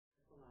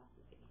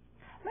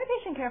My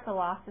patient care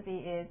philosophy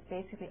is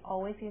basically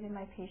always giving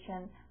my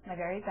patient my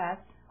very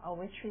best,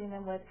 always treating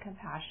them with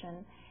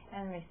compassion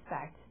and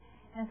respect.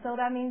 And so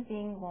that means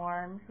being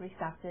warm,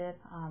 receptive,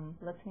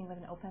 listening with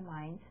an open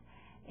mind,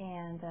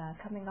 and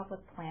coming up with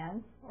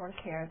plans or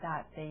care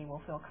that they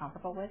will feel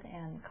comfortable with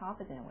and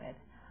confident with.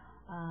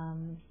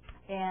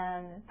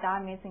 And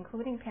that means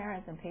including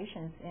parents and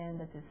patients in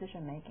the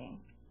decision making.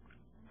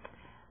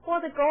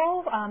 Well, the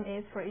goal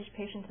is for each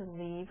patient to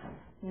leave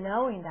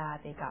knowing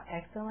that they got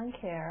excellent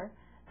care,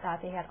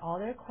 that they had all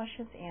their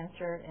questions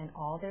answered and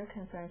all their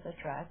concerns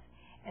addressed,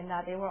 and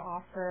that they will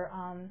offer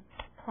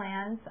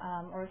plans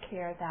or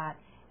care that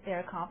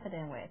they're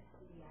confident with.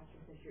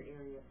 Pediatrics is your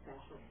area of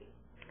specialty.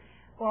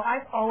 Well,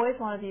 I've always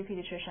wanted to be a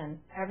pediatrician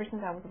ever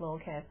since I was a little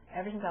kid,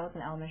 ever since I was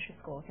in elementary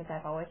school, because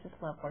I've always just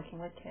loved working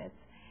with kids.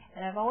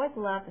 And I've always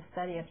loved the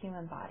study of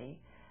human body.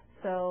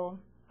 So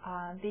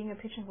being a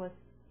pediatrician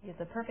is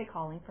a perfect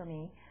calling for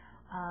me.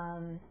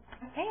 And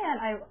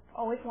I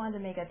always wanted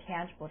to make a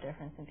tangible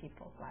difference in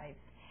people's lives.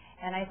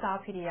 And I saw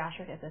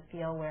pediatrics as a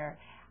field where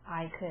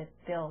I could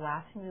build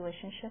lasting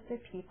relationships with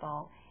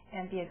people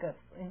and be a good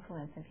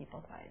influence in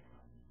people's lives.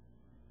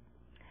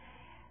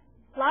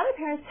 A lot of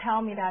parents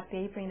tell me that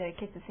they bring their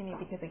kids to see me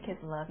because the kids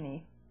love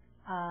me.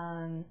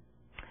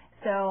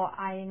 So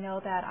I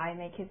know that I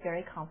make kids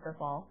very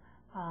comfortable.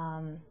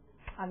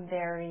 I'm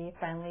very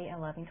friendly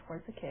and loving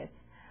towards the kids.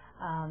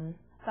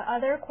 But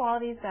other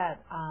qualities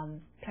that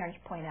parents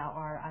point out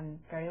are I'm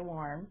very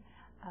warm,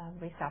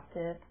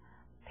 receptive,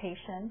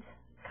 patient,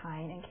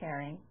 kind, and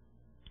caring.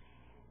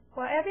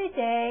 Well, every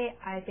day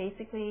I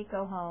basically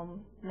go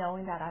home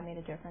knowing that I made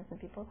a difference in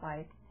people's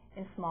lives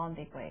in small and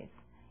big ways.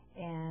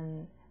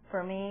 And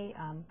for me,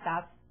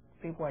 that's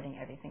rewarding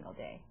every single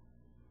day.